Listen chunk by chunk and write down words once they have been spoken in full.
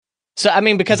So, I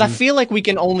mean, because I feel like we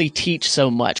can only teach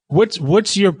so much.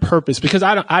 What's your purpose? Because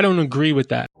I don't agree with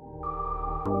that.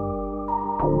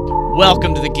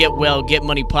 Welcome to the Get Well, Get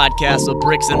Money podcast with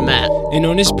Bricks and Matt. And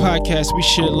on this podcast, we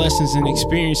share lessons and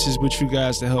experiences with you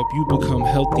guys to help you become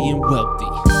healthy and wealthy.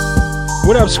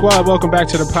 What up, squad? Welcome back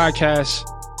to the podcast.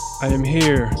 I am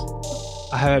here.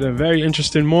 I had a very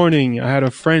interesting morning. I had a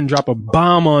friend drop a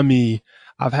bomb on me.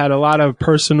 I've had a lot of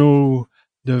personal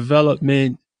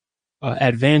development,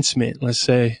 advancement, let's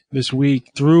say, this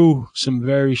week through some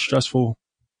very stressful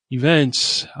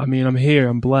events. I mean, I'm here.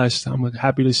 I'm blessed. I'm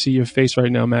happy to see your face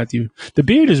right now, Matthew. The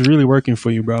beard is really working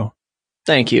for you, bro.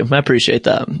 Thank you. I appreciate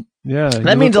that. Yeah.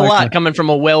 That means a lot coming from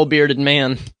a well-bearded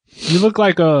man. You look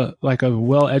like a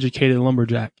well-educated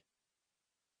lumberjack.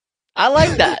 I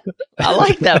like that. I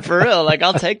like that for real. Like,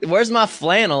 I'll take, where's my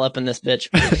flannel up in this bitch?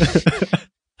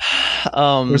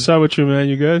 What's up with you, man?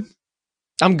 You good?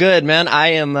 I'm good, man.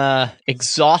 I am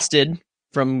exhausted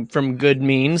from good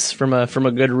means, from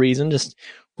a good reason. Just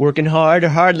working hard or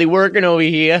hardly working over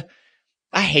here.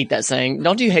 I hate that saying.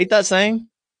 Don't you hate that saying?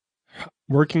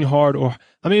 Working hard, or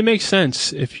I mean, it makes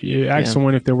sense if you ask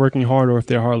someone if they're working hard or if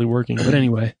they're hardly working. But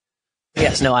anyway.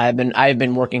 Yes, no, I've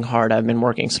been working hard. I've been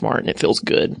working smart, and it feels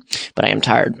good. But I am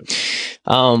tired.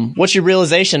 What's your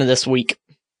realization of this week?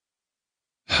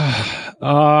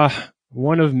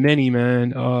 One of many,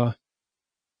 man.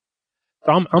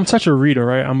 I'm such a reader,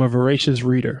 right? I'm a voracious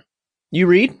reader. You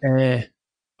read? Oh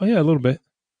yeah, a little bit.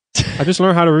 I just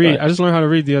learned how to read. I just learned how to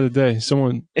read the other day.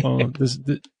 Someone,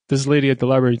 this lady at the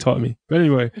library taught me. But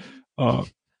anyway,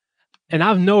 and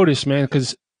I've noticed, man,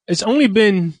 because it's only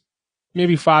been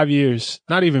maybe 5 years,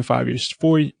 not even 5 years,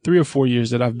 3 or 4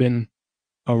 years that I've been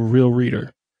a real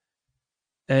reader.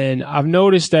 And I've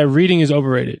noticed that reading is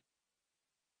overrated.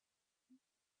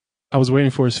 I was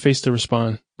waiting for his face to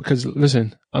respond because,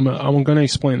 listen, I'm going to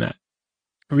explain that.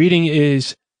 Reading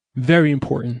is very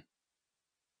important.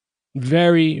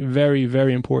 Very, very,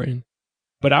 very important.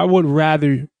 But I would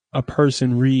rather a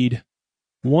person read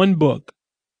one book,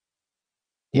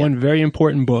 one very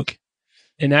important book,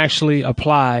 and actually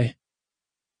apply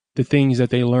the things that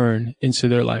they learn into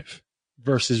their life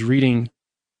versus reading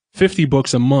 50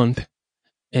 books a month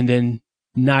and then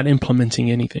not implementing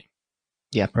anything.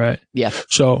 Yeah. Right? Yeah.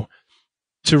 So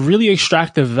to really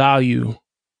extract the value,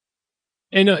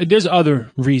 and there's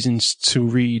other reasons to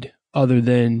read other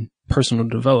than personal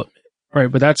development,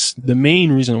 right? But that's the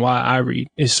main reason why I read,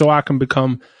 is so I can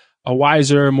become a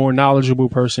wiser, more knowledgeable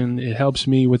person. It helps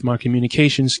me with my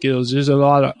communication skills. There's a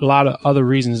lot of other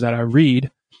reasons that I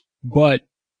read, but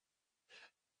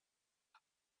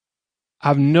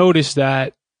I've noticed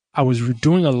that I was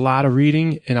doing a lot of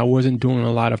reading and I wasn't doing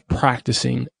a lot of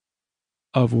practicing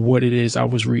of what it is I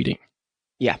was reading.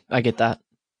 Yeah, I get that.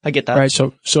 Right.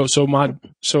 So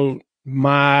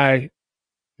my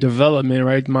development,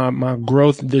 right? My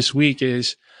growth this week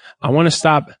is I want to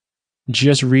stop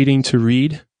just reading to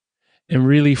read and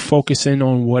really focus in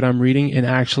on what I'm reading and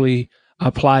actually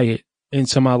apply it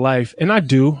into my life. And I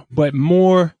do, but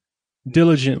more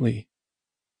diligently.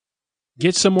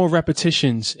 Get some more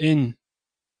repetitions and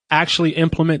actually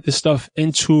implement this stuff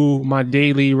into my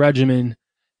daily regimen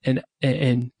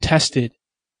and test it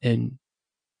and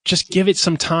just give it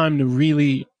some time to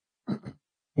really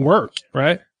work,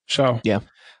 right? So yeah,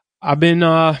 I've been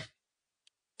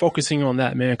focusing on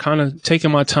that, man, kind of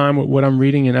taking my time with what I'm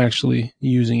reading and actually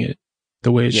using it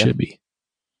the way it should be.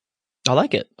 I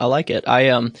like it. Who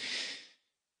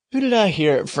did I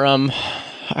hear it from?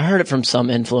 I heard it from some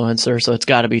influencer, so it's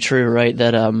got to be true, right?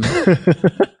 That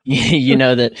you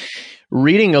know, that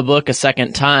reading a book a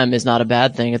second time is not a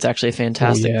bad thing. It's actually a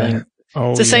fantastic thing.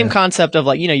 It's the same concept of,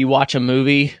 like, you know, you watch a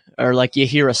movie or like you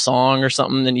hear a song or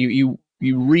something, and you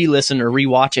re-listen or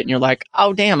rewatch it and you're like,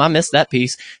 oh damn, I missed that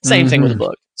piece. Same thing with a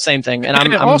book. Same thing. And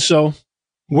I'm also,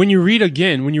 when you read a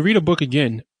book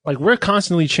again, like, we're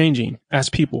constantly changing as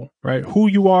people, right? Who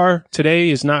you are today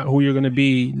is not who you're going to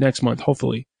be next month,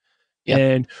 hopefully. Yep.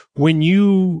 And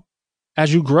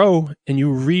as you grow and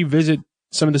you revisit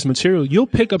some of this material, you'll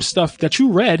pick up stuff that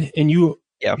you read and you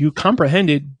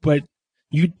comprehended, but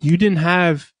you didn't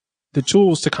have the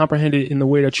tools to comprehend it in the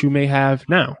way that you may have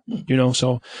now, you know?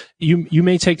 So you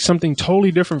may take something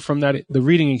totally different from the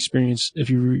reading experience if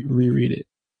you reread it.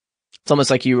 It's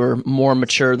almost like you were more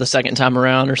mature the second time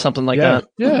around or something like that.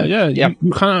 Yeah. You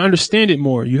kind of understand it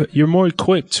more. You're more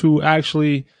equipped to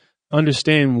actually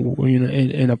understand, you know,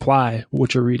 and apply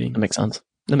what you're reading. That makes sense.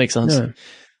 Yeah.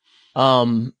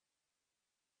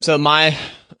 So my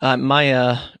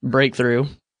breakthrough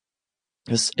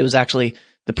it was actually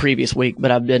the previous week, but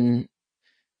I've been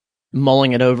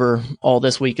mulling it over all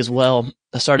this week as well.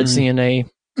 I started seeing a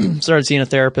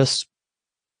therapist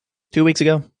 2 weeks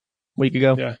ago, week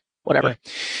ago, whatever. Yeah.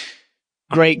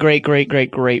 Great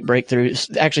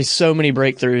breakthroughs. Actually, so many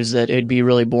breakthroughs that it'd be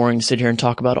really boring to sit here and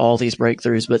talk about all these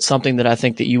breakthroughs. But something that I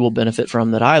think that you will benefit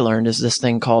from that I learned is this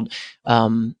thing called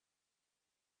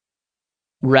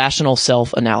rational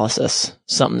self-analysis.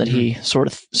 Something that he sort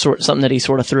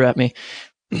of threw at me.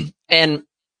 And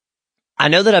I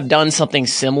know that I've done something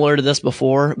similar to this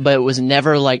before, but it was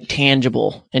never like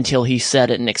tangible until he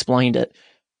said it and explained it.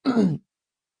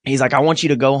 He's like, I want you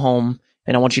to go home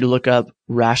and I want you to look up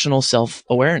rational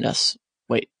self-awareness.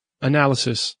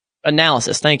 Analysis.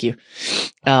 Thank you.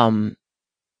 So I went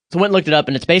and looked it up,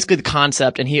 and it's basically the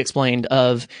concept, and he explained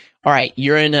of, all right,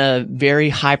 you're in a very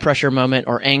high pressure moment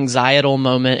or anxietal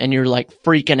moment, and you're like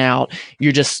freaking out.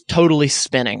 You're just totally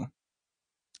spinning.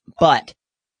 But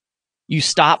you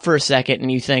stop for a second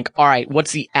and you think, all right,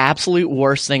 what's the absolute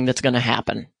worst thing that's going to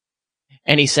happen?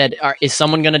 And he said, is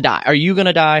someone going to die? Are you going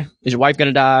to die? Is your wife going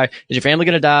to die? Is your family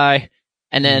going to die?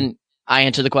 And then I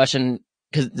answered the question,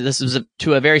 because this was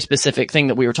to a very specific thing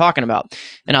that we were talking about.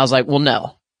 And I was like, well,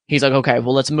 no. He's like, okay,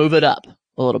 well, let's move it up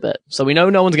a little bit. So we know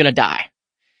no one's going to die.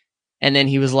 And then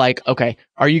he was like, okay,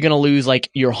 are you going to lose like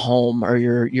your home or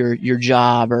your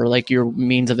job or like your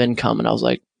means of income? And I was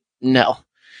like, no.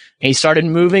 And he started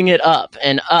moving it up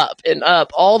and up and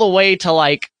up all the way to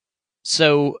like,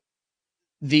 so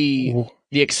the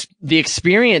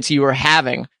experience you were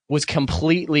having was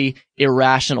completely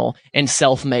irrational and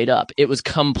self-made up. It was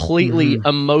completely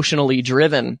emotionally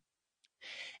driven.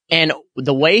 And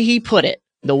the way he put it,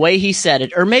 the way he said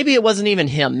it, or maybe it wasn't even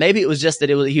him. Maybe it was just that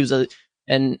he was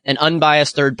an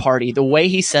unbiased third party. The way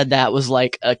he said that was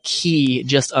like a key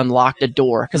just unlocked a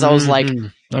door. Cause I was like,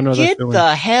 get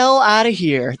the hell out of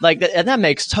here. Like that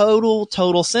makes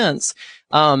total sense.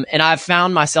 And I've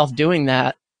found myself doing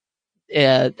that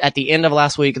at the end of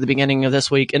last week, at the beginning of this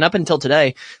week, and up until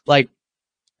today, like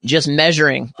just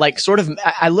measuring, like sort of,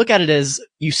 I look at it as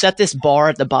you set this bar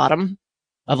at the bottom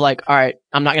of like, all right,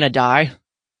 I'm not going to die.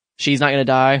 She's not going to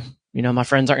die. You know, my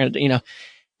friends aren't going to, you know,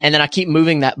 and then I keep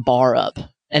moving that bar up,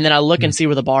 and then I look and see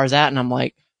where the bar's at, and I'm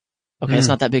like, okay, it's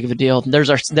not that big of a deal.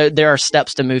 There are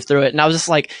steps to move through it. And I was just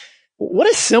like,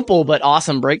 what a simple but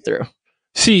awesome breakthrough.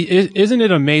 See, isn't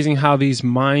it amazing how these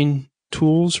mind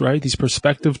tools, right? These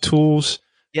perspective tools,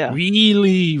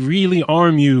 really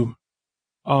arm you,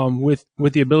 with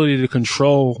the ability to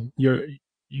control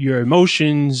your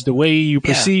emotions, the way you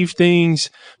perceive things,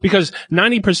 because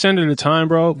 90% of the time,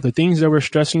 bro, the things that we're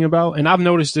stressing about, and I've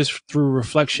noticed this through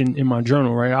reflection in my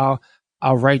journal, right?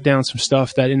 I'll write down some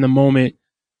stuff that in the moment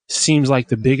seems like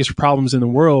the biggest problems in the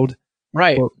world.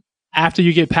 Right. But after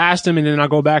you get past them, and then I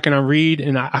go back and I read,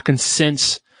 and I can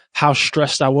sense how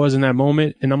stressed I was in that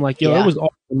moment. And I'm like, yo, it was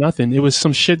all or nothing. It was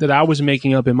some shit that I was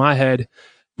making up in my head,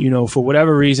 you know, for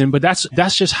whatever reason. But that's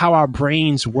just how our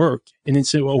brains work. And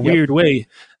it's a weird way.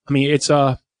 I mean, it's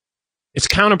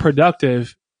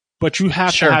counterproductive, but you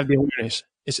have to have the awareness.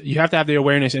 You have to have the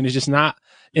awareness, and it's just not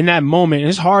in that moment. And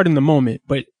it's hard in the moment,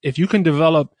 but if you can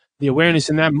develop the awareness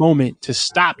in that moment to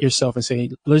stop yourself and say,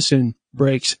 listen,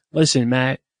 Breaks, listen,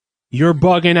 Matt, you're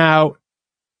bugging out.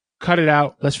 Cut it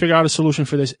out. Let's figure out a solution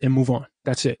for this and move on.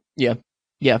 That's it. Yeah.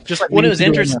 Yeah. Just like when it was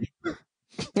interesting.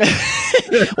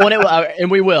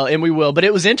 And we will. But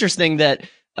it was interesting that,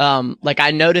 like I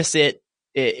noticed it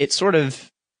sort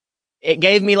of, it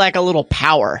gave me like a little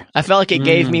power. I felt like it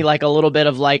gave me like a little bit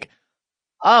of like,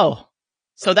 oh,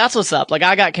 so that's what's up. Like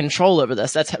I got control over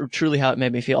this. That's truly how it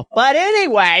made me feel. But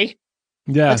anyway,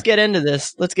 let's get into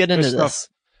this.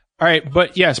 All right.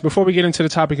 But yes, before we get into the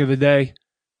topic of the day,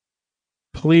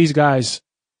 please, guys,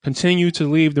 continue to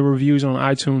leave the reviews on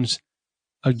iTunes.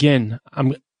 Again,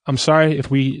 I'm sorry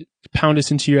if we pound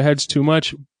this into your heads too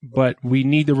much, but we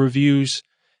need the reviews.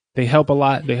 They help a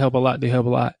lot.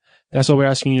 That's what we're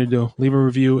asking you to do. Leave a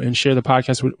review and share the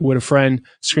podcast with a friend.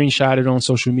 Screenshot it on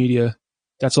social media.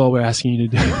 That's all we're asking you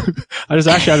to do. I just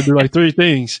asked you to do like 3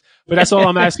 things, but that's all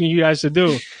I'm asking you guys to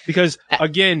do. Because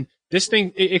again, this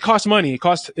thing, it costs money.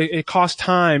 It costs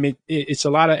time. It's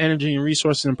a lot of energy and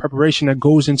resources and preparation that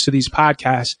goes into these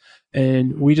podcasts.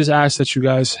 And we just ask that you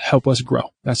guys help us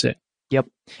grow. That's it. Yep.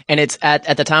 And it's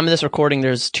at the time of this recording,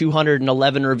 there's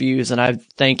 211 reviews, and I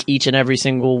thank each and every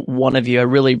single one of you. I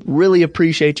really, really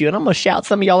appreciate you. And I'm going to shout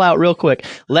some of y'all out real quick.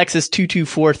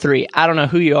 Lexus2243. I don't know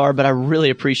who you are, but I really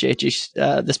appreciate you.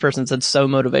 This person said so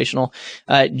motivational.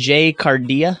 Jay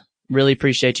Cardia. Really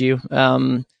appreciate you.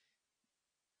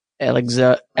 Alex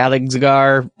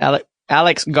Guard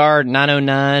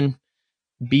 909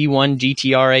 B1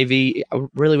 GTRAV. I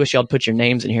really wish y'all put your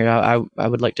names in here. I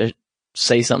would like to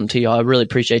say something to y'all. I really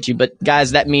appreciate you. But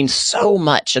guys, that means so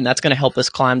much, and that's going to help us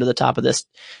climb to the top of this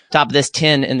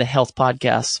 10 in the health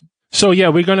podcast. So yeah,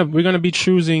 we're gonna be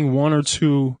choosing one or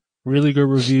two really good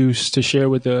reviews to share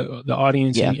with the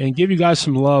audience and give you guys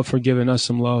some love for giving us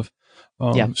some love.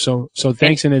 So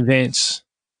thanks in advance.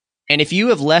 And if you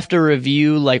have left a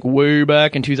review like way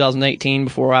back in 2018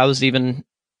 before I was even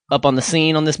up on the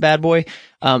scene on this bad boy,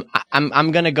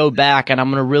 I'm gonna go back and I'm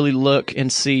gonna really look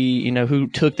and see, who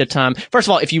took the time. First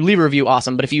of all, if you leave a review,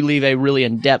 awesome. But if you leave a really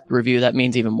in-depth review, that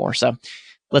means even more. So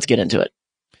let's get into it.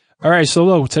 All right, so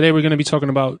look, today we're going to be talking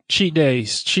about cheat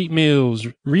days, cheat meals,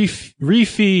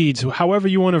 refeeds, however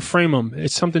you want to frame them.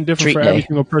 It's something different for every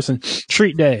single person.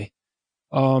 Treat day.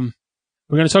 We're going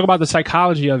to talk about the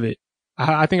psychology of it.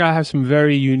 I think I have some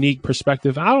very unique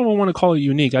perspective. I don't want to call it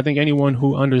unique. I think anyone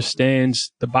who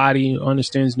understands the body,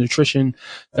 understands nutrition,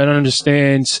 that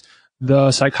understands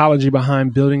the psychology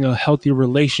behind building a healthy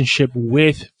relationship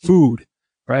with food,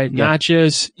 right? Yeah. Not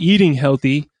just eating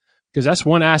healthy, because that's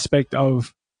one aspect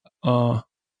of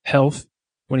health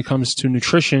when it comes to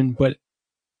nutrition, but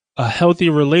a healthy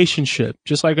relationship,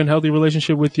 just like a healthy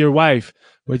relationship with your wife,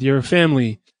 with your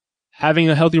family, having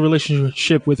a healthy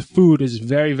relationship with food is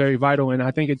very, very vital. And I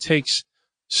think it takes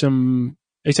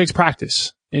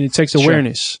practice and it takes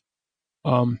awareness.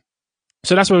 Sure.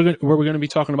 So that's what we're going to be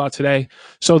talking about today.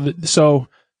 So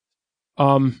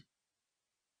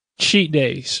cheat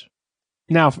days.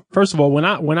 Now, first of all, when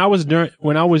I was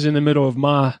in the middle of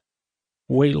my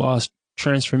weight loss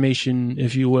transformation,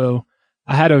 if you will,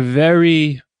 I had a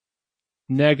very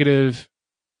negative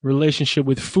relationship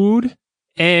with food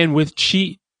and with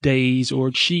cheat days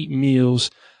or cheat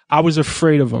meals. I was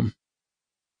afraid of them.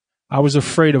 I would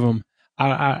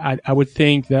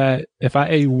think that if I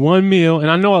ate one meal,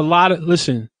 and I know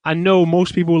I know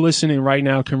most people listening right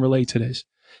now can relate to this.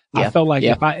 Yeah. I felt like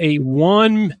if I ate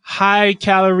one high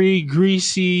calorie,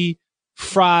 greasy,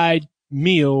 fried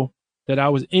meal, that I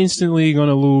was instantly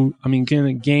going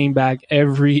to gain back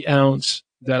every ounce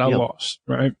that I lost,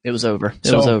 right? It was over.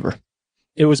 It was over.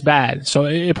 It was bad. So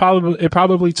it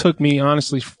probably took me,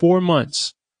 honestly, 4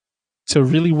 months to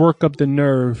really work up the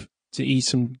nerve to eat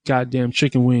some goddamn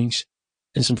chicken wings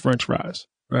and some French fries,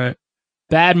 right?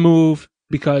 Bad move,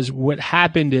 because what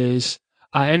happened is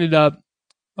I ended up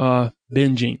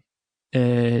binging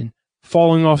and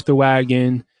falling off the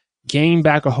wagon, gained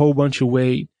back a whole bunch of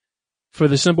weight, for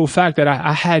the simple fact that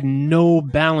I had no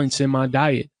balance in my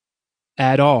diet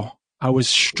at all. I was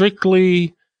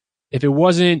strictly, if it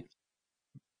wasn't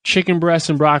chicken breast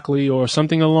and broccoli or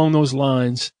something along those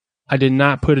lines, I did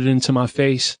not put it into my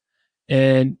face.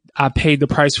 And I paid the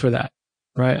price for that,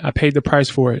 right? I paid the price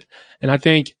for it. And I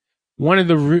think one of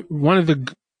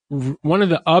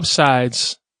the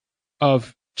upsides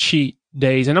of cheat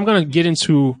days, and I'm going to get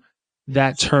into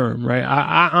that term, right?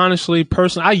 I honestly,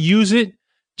 personally, I use it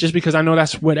just because I know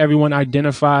that's what everyone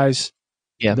identifies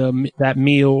that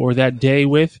meal or that day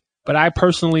with. But I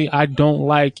personally, I don't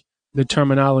like the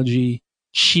terminology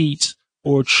cheat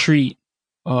or treat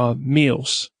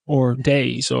meals or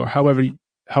days or however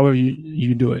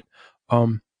you do it.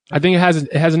 I think it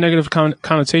has a negative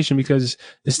connotation because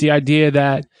it's the idea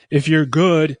that if you're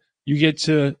good, you're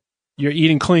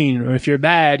eating clean, or if you're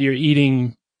bad, you're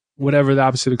eating whatever the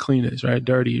opposite of clean is, right?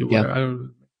 Dirty or whatever.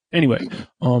 Anyway,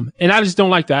 and I just don't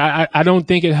like that. I don't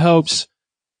think it helps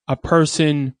a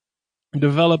person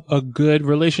develop a good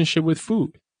relationship with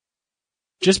food.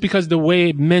 Just because the way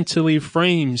it mentally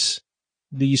frames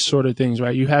these sort of things,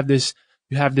 right? You have this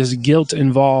guilt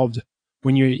involved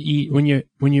when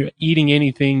you're eating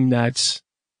anything that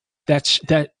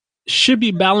should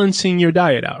be balancing your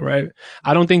diet out, right?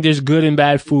 I don't think there's good and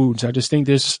bad foods. I just think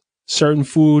there's certain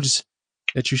foods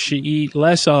that you should eat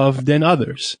less of than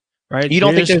others. Right? You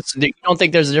don't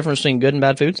think there's a difference between good and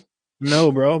bad foods? No,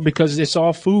 bro, because it's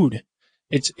all food.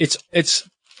 It's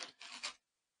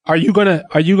are you gonna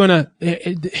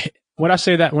when I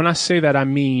say that, I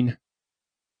mean,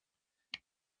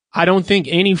 I don't think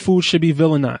any food should be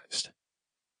villainized.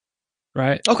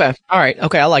 Right? Okay. All right.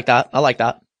 Okay. I like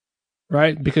that.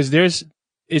 Right? Because there's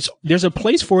a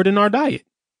place for it in our diet.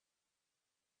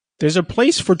 There's a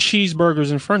place for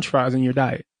cheeseburgers and French fries in your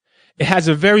diet. It has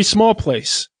a very small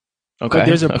place. Okay. But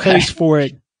there's a place for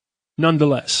it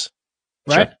nonetheless.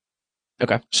 Right? Sure.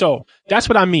 Okay. So that's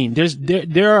what I mean.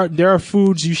 There are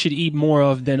foods you should eat more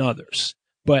of than others.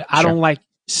 But I don't like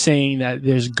saying that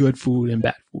there's good food and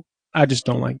bad food. I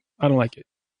don't like it.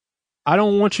 I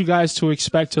don't want you guys to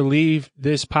expect to leave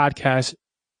this podcast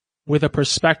with a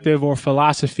perspective or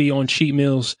philosophy on cheat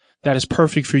meals that is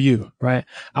perfect for you, right?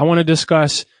 I want to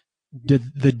discuss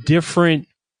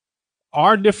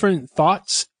our different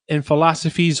thoughts and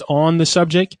philosophies on the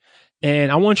subject,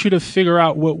 and I want you to figure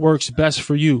out what works best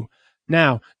for you.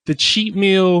 Now, the cheat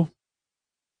meal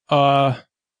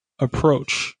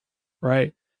approach,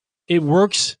 right? It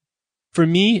works for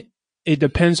me. It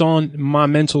depends on my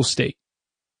mental state,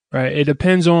 right? It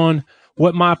depends on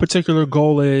what my particular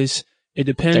goal is. It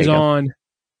depends on,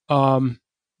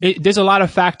 there's a lot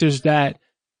of factors that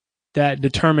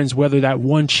determines whether that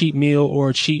one cheat meal or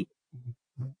a cheat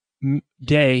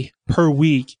day per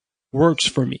week works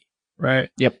for me, right?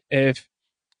 Yep. If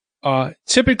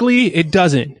typically it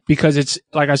doesn't, because it's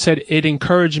like I said, it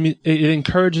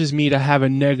encourages me to have a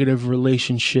negative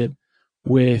relationship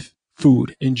with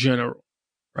food in general,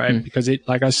 right? Because it,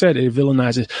 like I said, it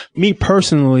villainizes me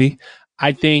personally.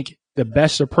 I think the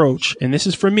best approach, and this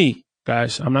is for me,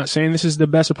 guys, I'm not saying this is the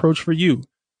best approach for you,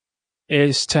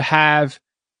 is to have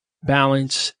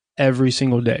balance every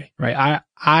single day, right?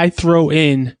 I throw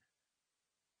in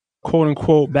quote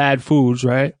unquote bad foods,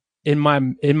 right? In my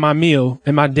meal,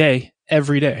 in my day,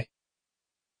 every day.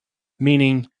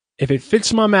 Meaning if it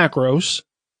fits my macros,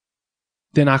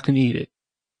 then I can eat it,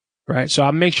 right? So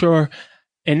I make sure,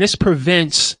 and this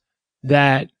prevents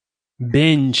that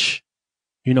binge,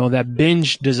 that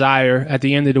binge desire at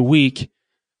the end of the week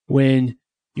when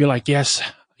you're like, yes,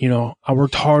 I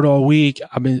worked hard all week.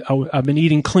 I've been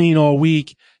eating clean all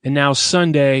week. And now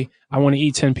Sunday, I want to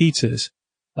eat 10 pizzas.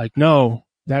 Like, no,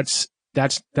 that's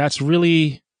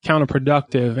really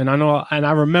counterproductive. And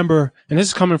I remember, and this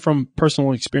is coming from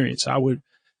personal experience. I would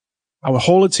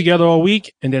hold it together all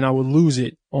week and then I would lose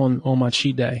it on my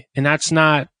cheat day. And that's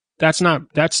not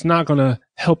going to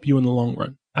help you in the long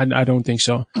run. I don't think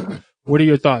so. What are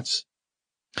your thoughts?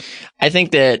 I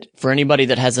think that for anybody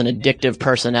that has an addictive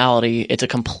personality, it's a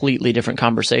completely different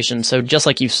conversation. So just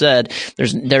like you said,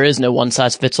 there is no one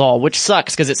size fits all, which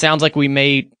sucks because it sounds like we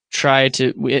may be trying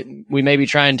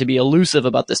to be elusive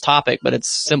about this topic, but it's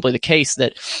simply the case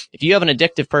that if you have an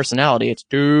addictive personality, it's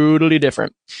totally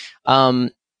different.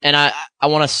 And I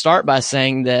want to start by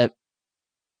saying that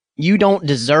you don't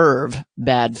deserve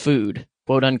bad food,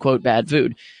 quote unquote bad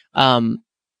food.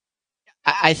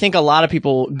 I think a lot of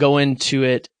people go into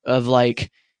it of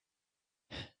like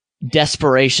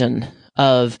desperation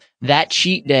of that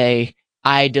cheat day.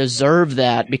 I deserve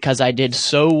that because I did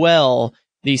so well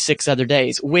these 6 other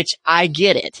days, which I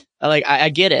get it. I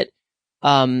get it.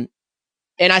 And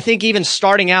I think even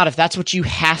starting out, if that's what you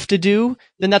have to do,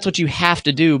 then that's what you have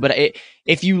to do. But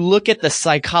if you look at the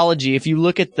psychology, if you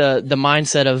look at the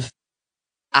mindset of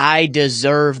I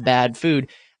deserve bad food.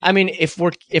 I mean, if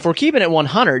we're keeping it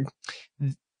 100,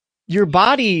 your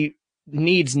body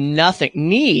needs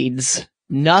nothing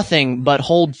but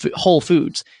whole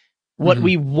foods. What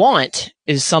we want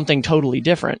is something totally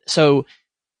different. So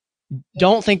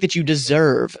don't think that you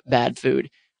deserve bad food.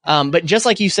 But just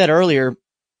like you said earlier,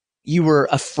 you were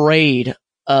afraid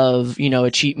of,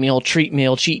 a cheat meal, treat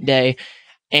meal, cheat day.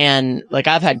 And like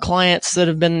I've had clients that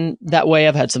have been that way.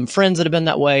 I've had some friends that have been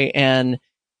that way. And,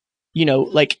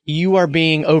 like you are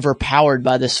being overpowered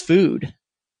by this food.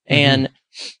 And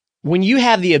when you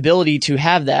have the ability to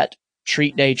have that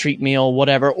treat day, treat meal,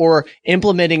 whatever, or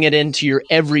implementing it into your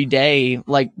everyday,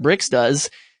 like Bricks does,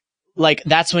 like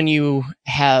that's when you've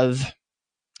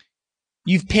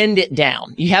pinned it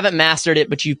down. You haven't mastered it,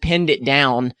 but you've pinned it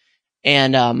down.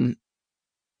 And,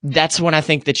 that's when I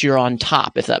think that you're on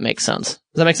top, if that makes sense. Does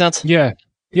that make sense? Yeah.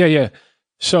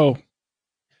 So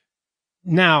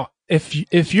now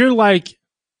if you're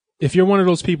one of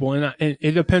those people, and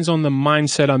it depends on the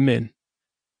mindset I'm in.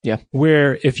 Yeah.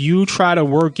 Where if you try to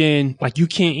work in, like you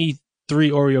can't eat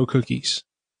 3 Oreo cookies,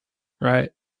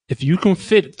 right? If you can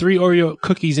fit 3 Oreo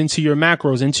cookies into your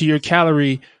macros, into your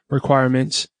calorie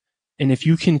requirements, and if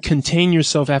you can contain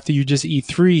yourself after you just eat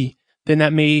 3, then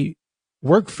that may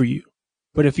work for you.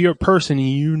 But if you're a person and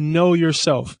you know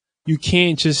yourself, you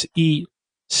can't just eat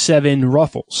 7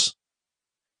 Ruffles,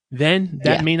 then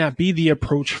that may not be the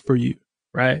approach for you,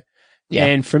 right? Yeah.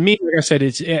 And for me, like I said,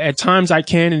 it's at times I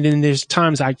can, and then there's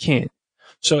times I can't.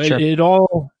 So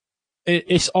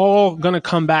it's all going to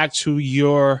come back to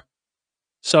your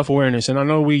self-awareness. And I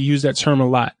know we use that term a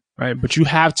lot, right? But you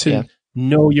have to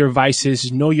know your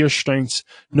vices, know your strengths,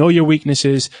 know your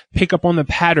weaknesses, pick up on the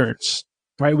patterns,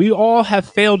 right? We all have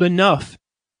failed enough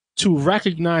to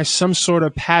recognize some sort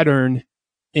of pattern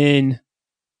in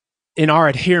our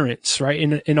adherence,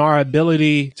 right? In our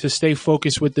ability to stay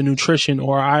focused with the nutrition,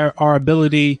 or our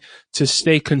ability to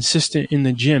stay consistent in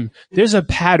the gym. There's a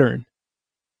pattern,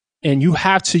 and you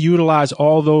have to utilize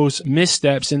all those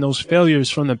missteps and those failures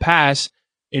from the past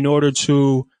in order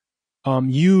to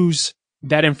use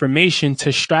that information to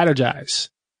strategize,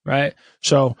 right?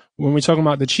 So when we're talking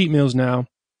about the cheat meals now,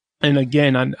 and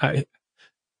again,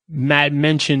 Matt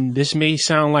mentioned this may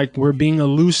sound like we're being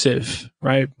elusive,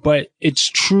 right? But it's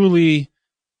truly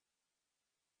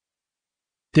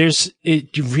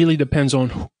it really depends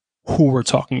on who we're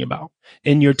talking about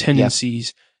and your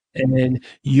tendencies. And then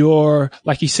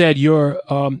like you said,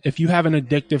 if you have an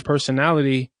addictive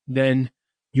personality, then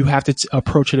you have to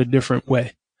approach it a different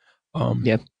way.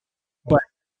 But,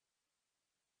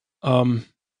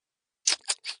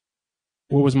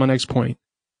 what was my next point?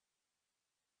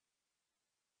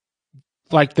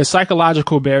 Like the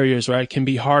psychological barriers, right, can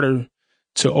be harder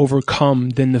to overcome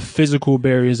than the physical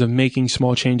barriers of making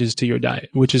small changes to your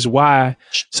diet, which is why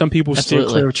some people steer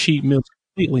clear of cheat meals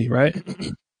completely, right?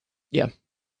 Yeah.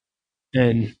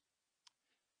 And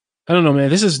I don't know, man.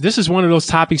 This is one of those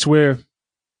topics where,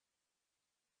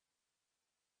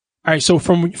 all right. So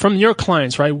from your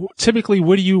clients, right? Typically,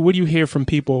 what do you hear from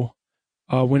people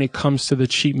when it comes to the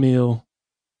cheat meal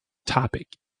topic?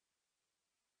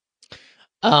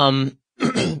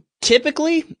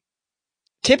 Typically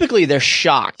they're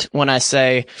shocked when I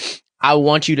say, I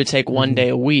want you to take one day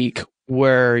a week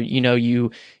where,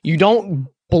 you don't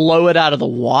blow it out of the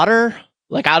water.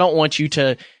 Like, I don't want you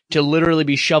to literally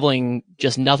be shoveling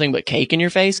just nothing but cake in your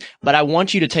face, but I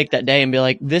want you to take that day and be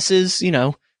like, this is,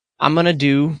 I'm going to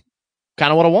do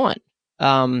kind of what I want.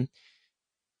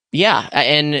 Yeah.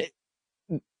 And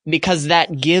because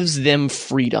that gives them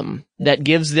freedom, that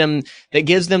gives them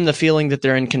the feeling that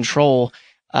they're in control.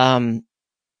 I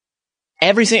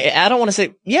don't want to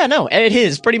say, it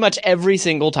is pretty much every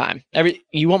single time.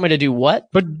 You want me to do what?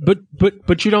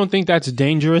 But you don't think that's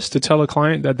dangerous to tell a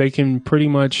client that they can pretty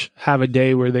much have a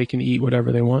day where they can eat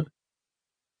whatever they want?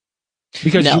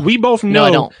 Because we both know, no,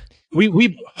 I don't.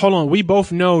 We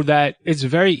both know that it's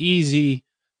very easy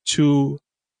to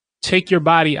take your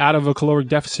body out of a caloric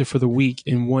deficit for the week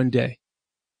in one day.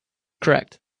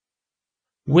 Correct.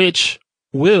 Which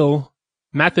will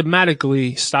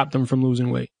mathematically stop them from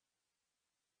losing weight.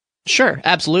 Sure,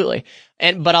 absolutely.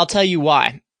 But I'll tell you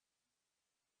why.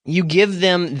 You give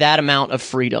them that amount of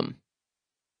freedom.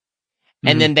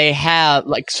 And then they have,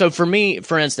 so for me,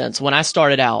 for instance, when I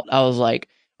started out, I was like,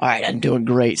 all right, I'm doing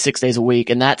great 6 days a week.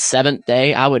 And that 7th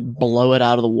day, I would blow it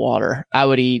out of the water. I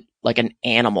would eat like an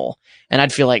animal and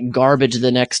I'd feel like garbage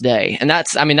the next day. And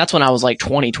that's when I was like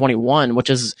 20, 21,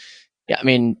 which is,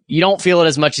 you don't feel it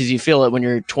as much as you feel it when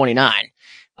you're 29.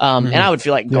 And I would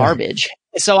feel like garbage.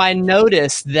 So I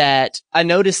noticed that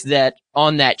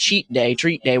on that cheat day,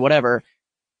 treat day, whatever,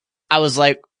 I was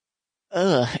like,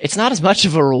 it's not as much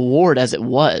of a reward as it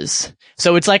was.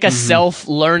 So it's like a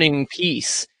self-learning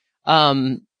piece.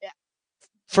 For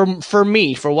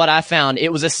me, for what I found,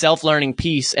 it was a self-learning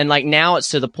piece. And like now it's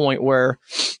to the point where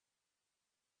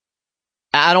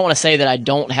I don't want to say that I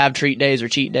don't have treat days or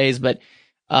cheat days, but,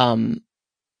 I'm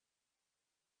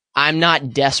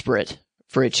not desperate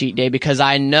for a cheat day because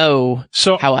I know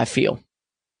how I feel.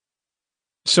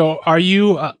 So are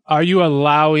you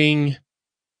allowing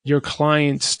your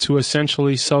clients to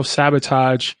essentially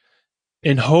self-sabotage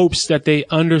in hopes that they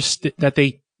understand, that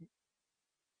they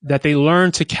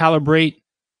learn to calibrate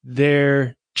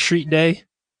their treat day?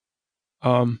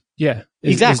 Exactly.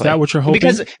 Is that what you're hoping?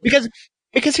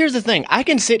 Because here's the thing. I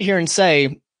can sit here and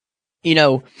say,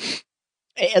 it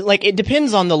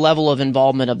depends on the level of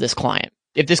involvement of this client.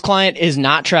 If this client is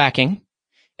not tracking,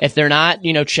 if they're not,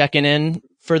 checking in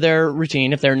for their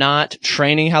routine, if they're not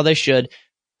training how they should,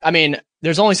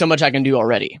 there's only so much I can do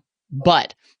already.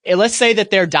 But let's say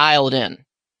that they're dialed in.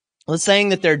 Let's say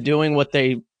that they're doing what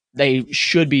they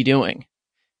should be doing.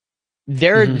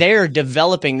 They're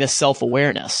developing this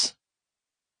self-awareness.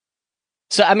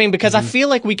 So, because I feel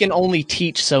like we can only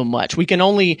teach so much. We can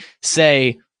only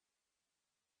say,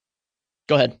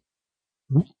 go ahead.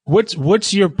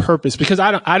 What's your purpose? Because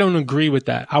I don't agree with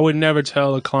that. I would never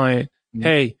tell a client,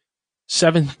 hey,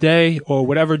 7th day or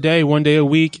whatever day, 1 day a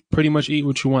week, pretty much eat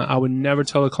what you want. I would never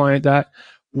tell a client that.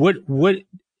 What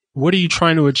are you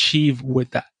trying to achieve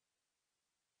with that?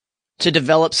 To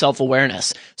develop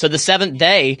self-awareness. So the 7th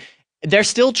day, they're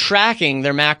still tracking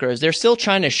their macros. They're still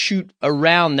trying to shoot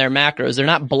around their macros. They're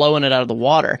not blowing it out of the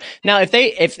water. Now, if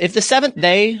the 7th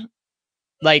day,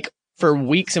 like for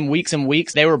weeks and weeks and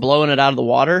weeks, they were blowing it out of the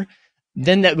water,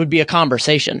 then that would be a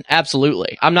conversation.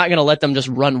 Absolutely. I'm not going to let them just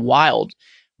run wild,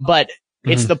 but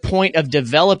it's the point of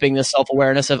developing the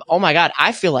self-awareness of, oh my God,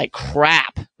 I feel like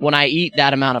crap when I eat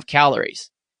that amount of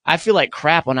calories. I feel like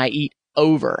crap when I eat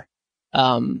over.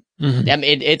 I've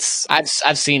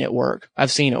seen it work.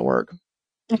 I've seen it work.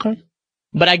 Okay.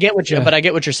 But I get what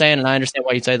you're saying, and I understand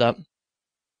why you'd say that.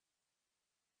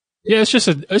 Yeah, it's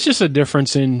just a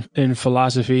difference in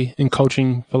philosophy, in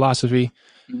coaching philosophy.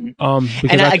 And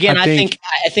I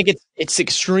think it's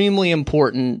extremely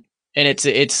important, and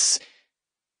it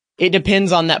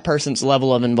depends on that person's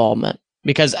level of involvement,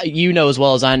 because as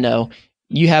well as I know,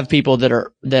 you have people that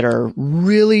are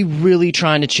really, really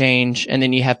trying to change, and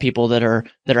then you have people that are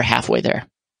halfway there.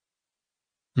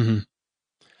 Mm-hmm.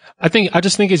 I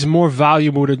just think it's more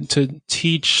valuable to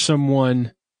teach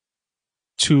someone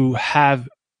to have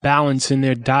balance in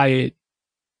their diet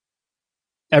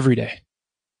every day.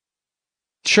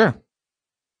 Sure.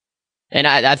 And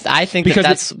I think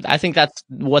that's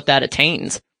what that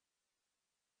attains.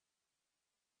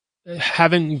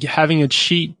 Having a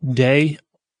cheat day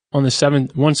on the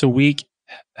 7th once a week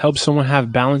helps someone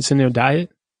have balance in their diet.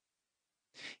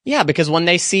 Yeah, because when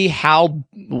they see how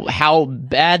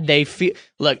bad they feel,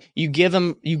 look, you give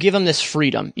them this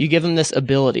freedom, you give them this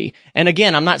ability. And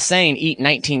again, I'm not saying eat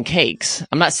 19 cakes.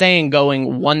 I'm not saying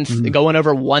going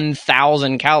over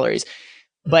 1,000 calories,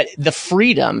 but the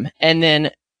freedom. And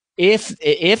then if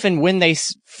and when they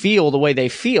feel the way they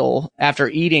feel after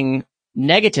eating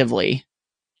negatively,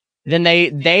 then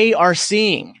they are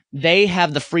seeing, they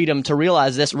have the freedom to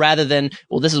realize this rather than,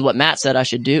 well, this is what Matt said I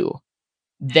should do.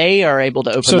 They are able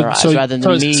to open their eyes rather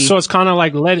than me. So it's kind of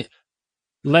like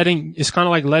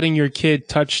letting your kid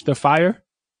touch the fire.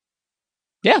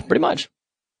 Yeah, pretty much.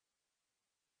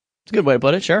 It's a good way to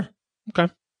put it. Sure.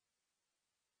 Okay.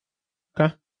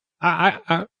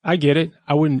 I get it.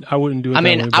 I wouldn't do it. I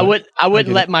mean, I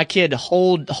wouldn't let my kid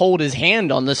hold his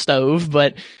hand on the stove,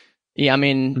 but yeah, I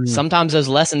mean, sometimes those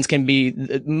lessons can be,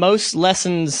 most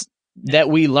lessons that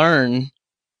we learn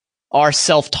are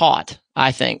self-taught,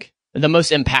 I think. The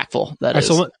most impactful, that is.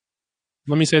 So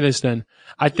let me say this then.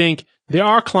 I think there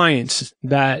are clients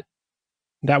that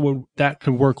could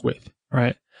work with,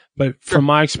 right? But from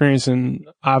my experience, and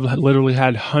I've literally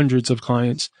had hundreds of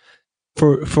clients,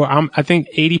 I think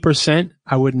 80%,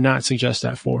 I would not suggest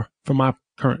that for my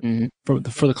current, for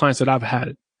the clients that I've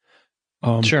had.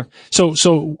 Sure.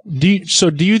 So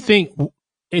do you think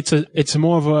it's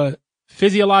more of a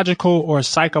physiological or a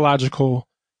psychological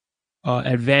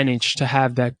advantage to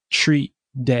have that treat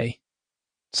day?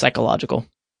 Psychological.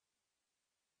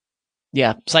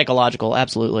 Yeah, psychological,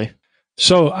 absolutely.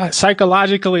 So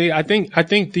psychologically, I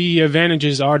think the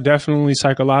advantages are definitely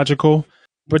psychological,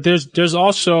 but there's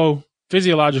also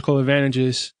physiological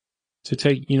advantages to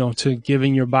take, to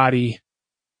giving your body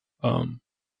an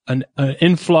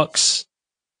influx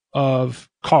of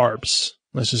carbs,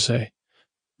 let's just say,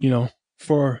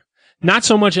 for not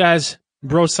so much as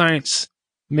bro science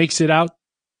makes it out.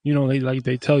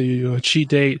 They tell you a cheat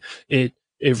day, it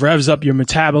revs up your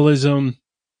metabolism.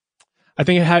 I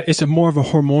think it's more of a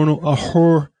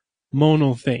hormonal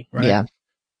thing, right? Yeah,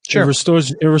 sure. It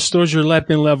restores your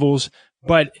leptin levels,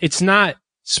 but it's not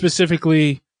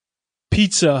specifically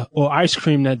pizza or ice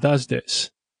cream that does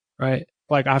this, right?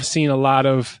 Like I've seen a lot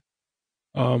of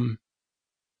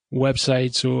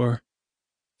websites or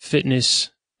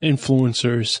fitness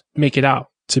influencers make it out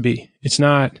to be. It's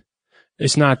not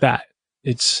that.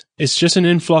 It's just an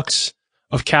influx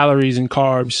of calories and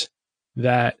carbs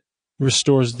that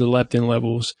restores the leptin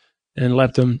levels, and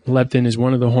leptin is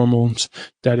one of the hormones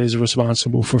that is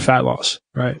responsible for fat loss,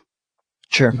 right?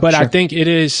 Sure. But I think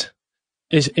it's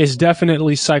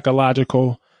definitely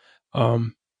psychological.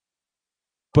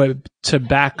 But to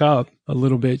back up a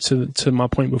little bit to my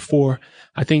point before,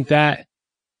 I think that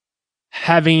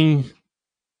fitting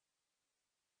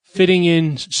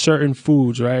in certain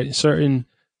foods, right? Certain,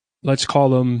 let's call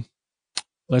them,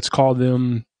 what's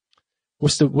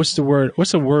the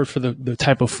word for the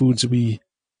type of foods we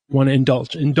want to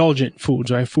indulge? Indulgent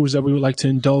foods, right? Foods that we would like to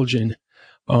indulge in.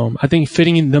 I think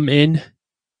fitting them in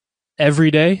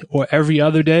every day or every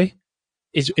other day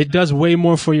it does way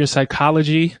more for your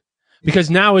psychology, because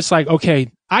now it's like,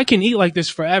 okay, I can eat like this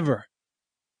forever,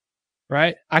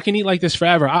 right? I can eat like this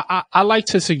forever. I like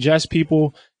to suggest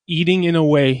people eating in a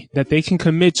way that they can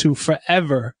commit to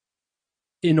forever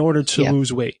in order to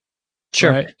lose weight.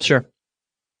 Sure. Right? Sure.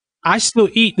 I still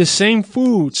eat the same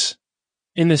foods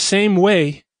in the same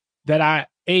way that I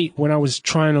ate when I was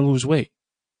trying to lose weight.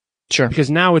 Sure.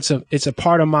 Because now it's a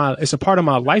part of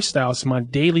my lifestyle. It's my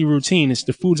daily routine. It's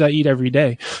the foods I eat every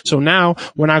day. So now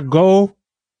when I go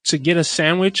to get a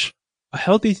sandwich, a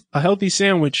healthy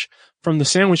sandwich from the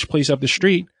sandwich place up the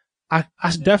street, I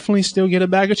definitely still get a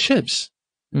bag of chips.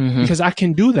 Because I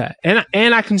can do that.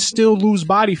 And I can still lose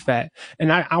body fat.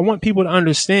 And I want people to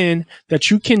understand that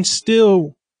you can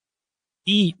still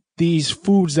eat these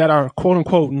foods that are quote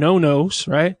unquote no-nos,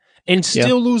 right? And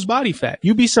still lose body fat.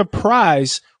 You'd be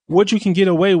surprised what you can get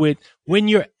away with when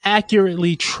you're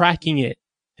accurately tracking it.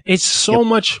 It's so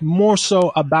much more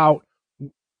so about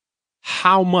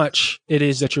how much it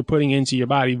is that you're putting into your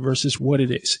body versus what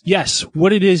it is. Yes,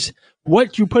 what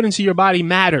you put into your body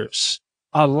matters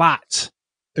a lot.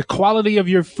 The quality of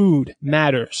your food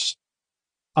matters.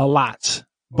 a lot,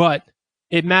 but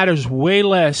it matters way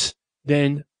less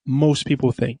than most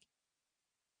people think.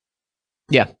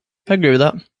 Yeah, I agree with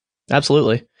that.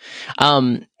 Absolutely. I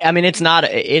mean,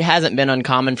 it hasn't been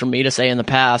uncommon for me to say in the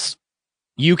past,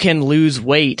 you can lose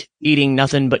weight eating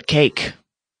nothing but cake.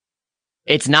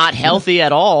 It's not healthy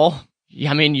at all.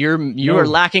 I mean, you're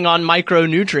lacking on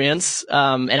micronutrients,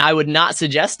 and I would not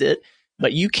suggest it,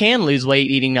 but you can lose weight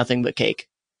eating nothing but cake.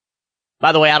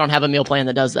 By the way, I don't have a meal plan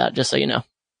that does that, just so you know.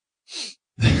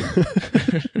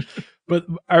 But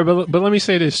let me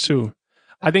say this too.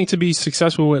 I think to be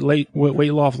successful with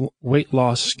weight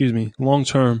loss, long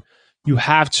term, you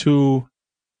have to,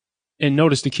 and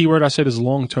notice the key word I said is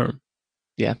long term.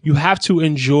 Yeah. You have to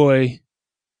enjoy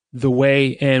the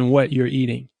way and what you're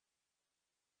eating.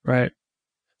 Right?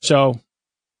 So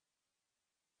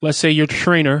let's say your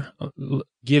trainer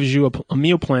gives you a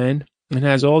meal plan and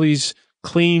has all these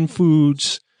clean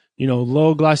foods,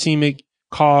 low glycemic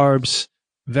carbs,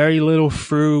 very little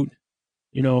fruit,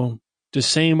 the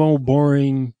same old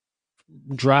boring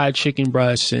dried chicken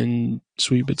breasts and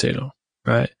sweet potato,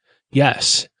 right?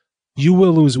 Yes, you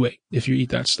will lose weight if you eat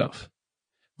that stuff.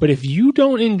 But if you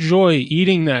don't enjoy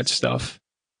eating that stuff,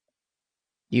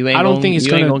 I don't think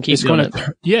it's gonna,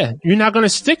 yeah, you're not gonna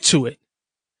stick to it.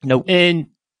 Nope. And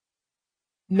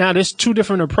now there's two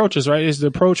different approaches, right? There's the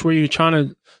approach where you're trying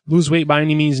to lose weight by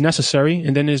any means necessary.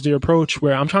 And then there's the approach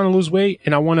where I'm trying to lose weight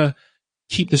and I want to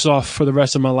keep this off for the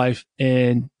rest of my life.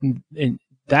 And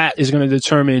that is going to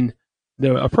determine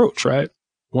the approach, right?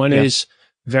 One is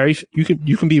you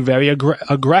can be very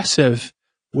aggressive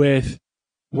with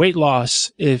weight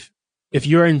loss if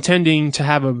you're intending to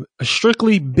have a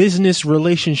strictly business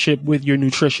relationship with your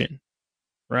nutrition,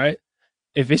 right?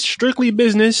 If it's strictly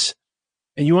business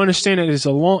and you understand that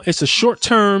it's a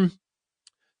short-term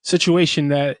situation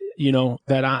that,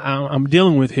 that I'm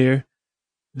dealing with here,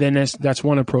 then that's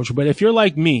one approach. But if you're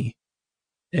like me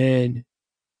and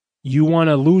you want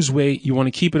to lose weight, you want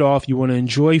to keep it off, you want to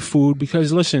enjoy food,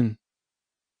 because listen,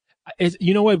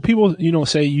 you know what people,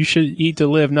 say you should eat to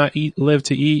live, not live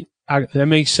to eat. That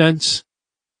makes sense.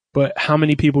 But how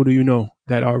many people do you know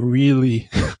that are really,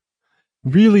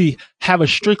 really have a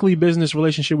strictly business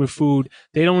relationship with food?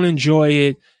 They don't enjoy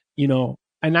it,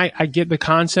 and I get the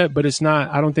concept, but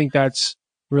I don't think that's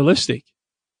realistic.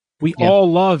 We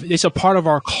all love, it's a part of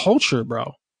our culture,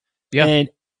 bro. Yeah.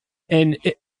 And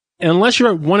unless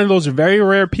you're one of those very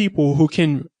rare people who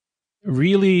can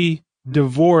really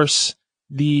divorce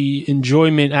the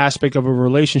enjoyment aspect of a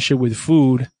relationship with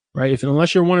food, right?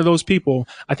 Unless you're one of those people,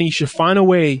 I think you should find a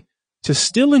way to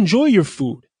still enjoy your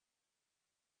food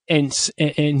and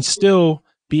still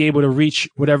be able to reach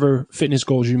whatever fitness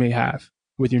goals you may have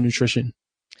with your nutrition.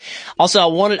 Also, I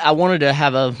wanted to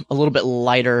have a little bit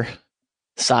lighter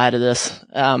side of this.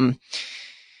 And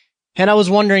I was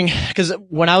wondering, because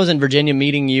when I was in Virginia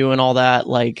meeting you and all that,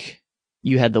 like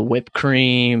you had the whipped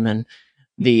cream and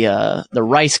the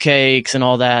rice cakes and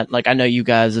all that. Like I know you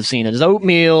guys have seen it as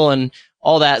oatmeal and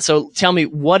all that. So tell me,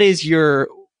 what is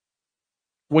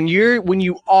when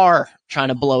you are trying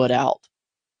to blow it out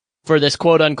for this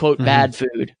quote unquote bad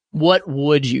food, what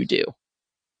would you do?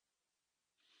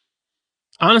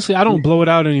 Honestly, I don't blow it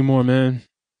out anymore, man.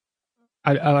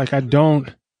 I don't.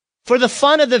 For the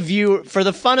fun of the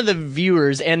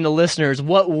viewers and the listeners,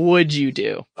 what would you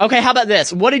do? Okay, how about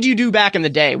this? What did you do back in the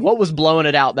day? What was blowing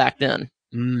it out back then?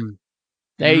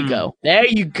 There you go. There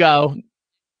you go.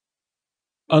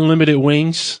 Unlimited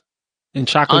wings and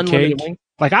chocolate cake. Wing?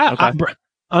 Like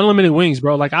unlimited wings,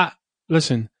 bro. Like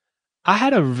listen, I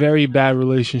had a very bad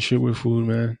relationship with food,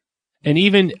 man. And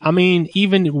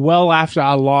even well after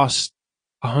I lost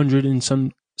 100 and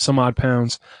some odd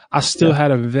pounds, I still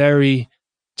had a very,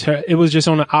 it was just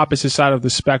on the opposite side of the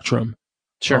spectrum.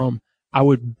 Sure. I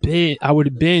would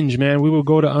binge, man. We would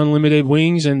go to unlimited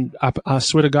wings, and I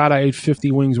swear to God, I ate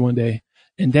 50 wings one day.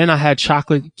 And then I had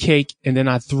chocolate cake, and then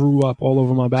I threw up all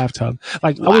over my bathtub.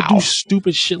 Like, wow. I would do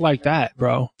stupid shit like that,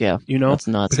 bro. Yeah. That's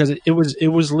nuts. Because it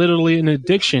was literally an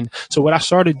addiction. So what I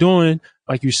started doing,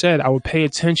 like you said, I would pay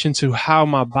attention to how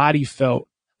my body felt.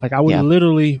 Like, I would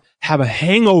literally have a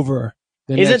hangover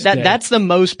the next day. That's the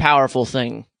most powerful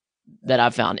thing that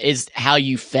I've found, is how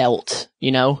you felt,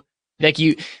 Like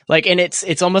and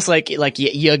it's almost like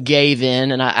you gave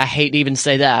in, and I hate to even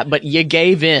say that, but you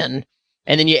gave in,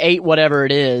 and then you ate whatever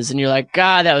it is, and you're like,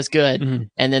 God, that was good. Mm-hmm.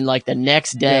 And then like the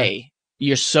next day,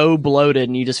 you're so bloated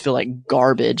and you just feel like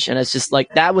garbage. And it's just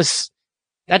like, that was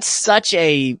such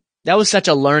a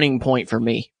learning point for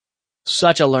me.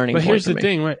 Such a learning point. But here's the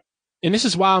thing, right? And this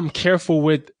is why I'm careful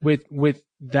with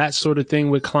that sort of thing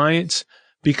with clients,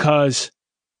 because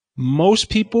most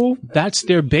people, that's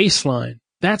their baseline.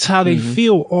 That's how they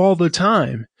feel all the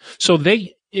time. So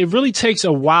it really takes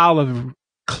a while of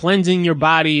cleansing your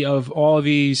body of all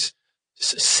these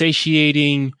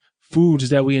satiating foods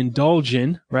that we indulge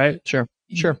in, right? Sure.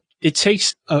 It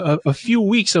takes a few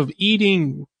weeks of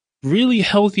eating really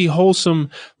healthy, wholesome,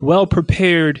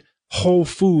 well-prepared whole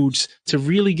foods to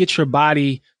really get your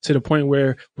body to the point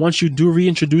where once you do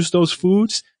reintroduce those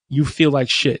foods, you feel like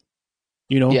shit.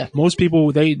 Most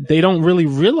people, they don't really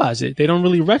realize it. They don't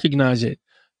really recognize it.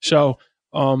 So,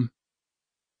 but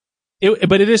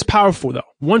it is powerful though.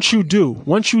 Once you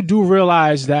do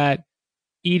realize that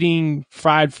eating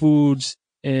fried foods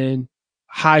and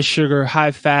high sugar,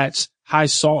 high fats, high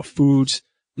salt foods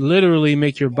literally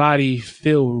make your body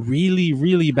feel really,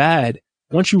 really bad.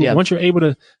 Once you're able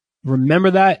to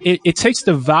remember that, it takes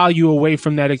the value away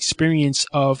from that experience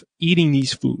of eating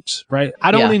these foods, right?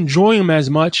 I don't enjoy them as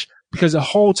much because the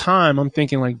whole time I'm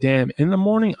thinking like, damn, in the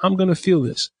morning, I'm going to feel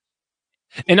this.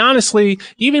 And honestly,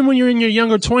 even when you're in your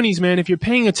younger 20s, man, if you're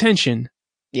paying attention,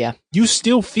 you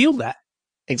still feel that.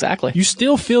 Exactly. You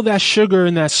still feel that sugar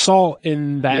and that salt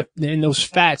and and those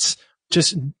fats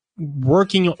just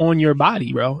working on your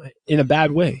body, bro, in a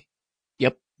bad way.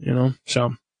 Yep.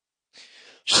 So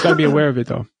just gotta be aware of it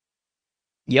though.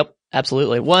 Yep,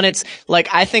 absolutely. One, it's like,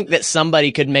 I think that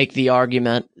somebody could make the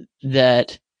argument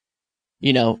that,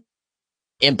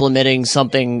 implementing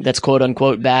something that's quote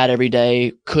unquote bad every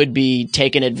day could be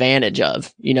taken advantage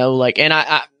of, and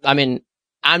I mean,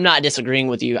 I'm not disagreeing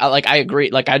with you. I agree.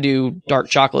 Like, I do dark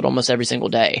chocolate almost every single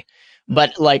day,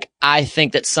 but like, I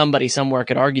think that somebody somewhere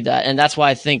could argue that. And that's why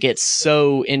I think it's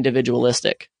so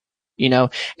individualistic,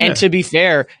 and to be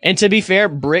fair,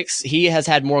 Bricks, he has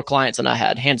had more clients than I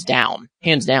had, hands down.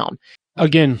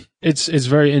 Again, it's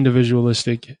very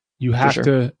individualistic. You have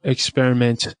to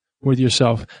experiment with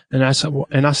yourself. And I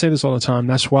say this all the time.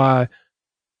 That's why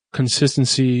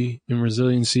consistency and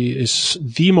resiliency is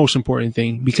the most important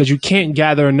thing, because you can't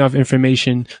gather enough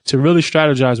information to really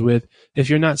strategize with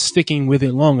if you're not sticking with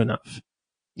it long enough.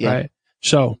 Yeah. Right.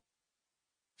 So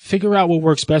figure out what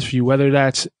works best for you, whether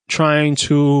that's trying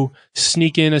to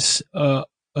sneak in an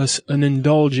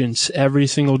indulgence every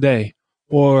single day,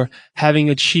 or having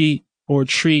a cheat or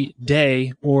treat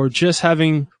day, or just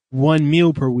having one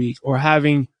meal per week, or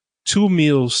having 2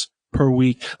 meals per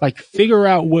week. Like, figure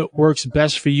out what works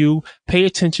best for you. Pay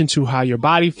attention to how your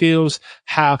body feels.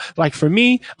 Like for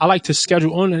me, I like to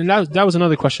schedule on, and that was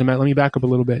another question, Matt. Let me back up a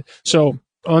little bit. So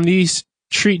on these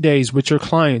treat days with your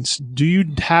clients, do you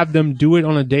have them do it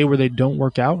on a day where they don't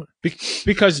work out?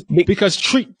 Because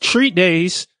treat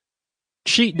days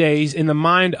in the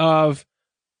mind of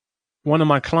one of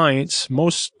my clients,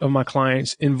 most of my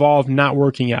clients, involve not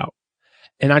working out.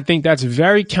 And I think that's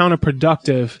very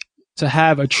counterproductive to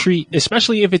have a treat,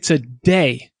 especially if it's a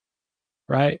day,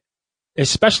 right?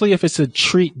 Especially if it's a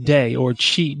treat day or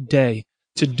cheat day.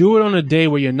 To do it on a day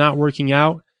where you're not working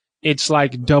out, it's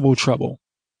like double trouble.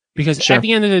 Because at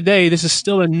the end of the day, this is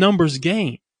still a numbers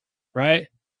game, right?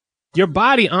 Your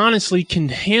body honestly can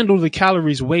handle the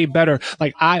calories way better.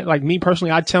 Like me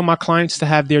personally, I tell my clients to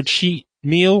have their cheat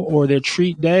meal or their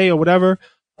treat day or whatever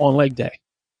on leg day.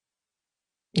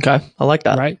 Okay. I like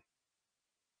that. Right?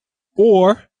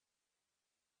 Or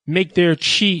make their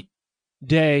cheat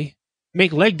day,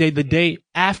 make leg day the day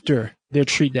after their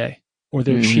treat day or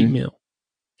their cheat meal.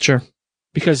 Sure.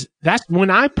 Because that's when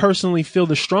I personally feel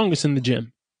the strongest in the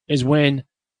gym, is when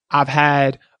I've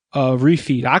had a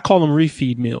refeed. I call them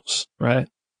refeed meals, right?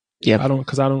 Yeah.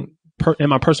 In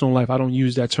my personal life, I don't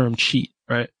use that term cheat,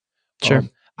 right? Sure.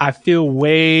 I feel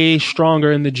way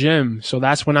stronger in the gym. So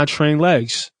that's when I train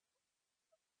legs.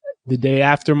 The day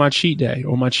after my cheat day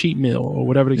or my cheat meal or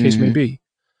whatever the case may be.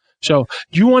 So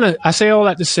I say all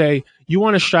that to say, you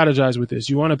want to strategize with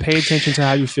this. You want to pay attention to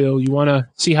how you feel. You want to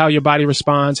see how your body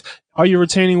responds. Are you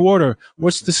retaining water?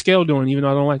 What's the scale doing? Even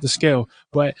though I don't like the scale,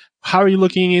 but how are you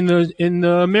looking in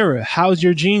the mirror? How's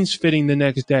your jeans fitting the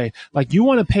next day? Like, you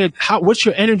want to what's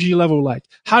your energy level like?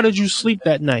 How did you sleep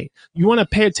that night? You want to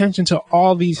pay attention to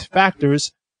all these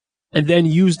factors and then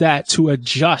use that to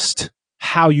adjust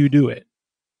how you do it.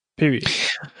 Period.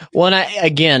 Well,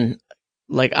 and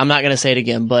I'm not going to say it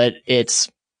again, but it's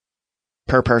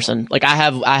per person. Like, I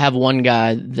have one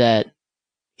guy that,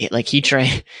 like, he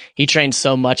trains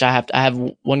so much. I have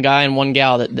one guy and one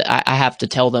gal that I have to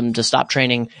tell them to stop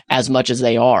training as much as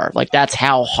they are. Like, that's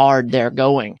how hard they're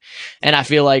going. And I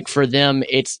feel like for them,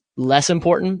 it's less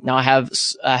important. Now I have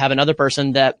another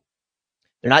person that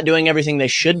they're not doing everything they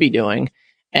should be doing.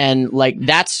 And like,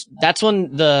 that's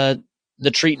when the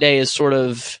treat day is sort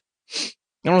of,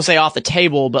 I don't want to say off the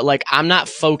table, but like, I'm not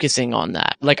focusing on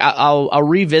that. Like, I'll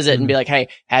revisit and be like, hey,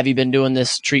 have you been doing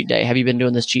this treat day? Have you been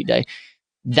doing this cheat day?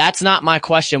 that's not my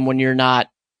question when you're not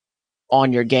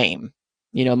on your game.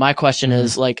 You know, my question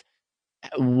is like,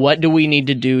 what do we need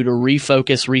to do to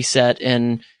refocus, reset,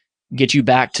 and get you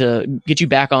back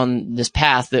on this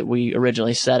path that we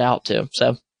originally set out to?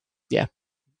 So, yeah.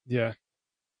 Yeah.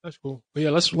 That's cool. But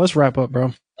yeah, let's wrap up,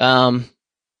 bro. Yeah.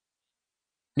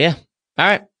 All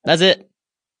right. That's it.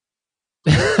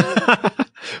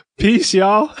 Peace,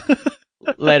 y'all.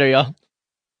 Later, y'all.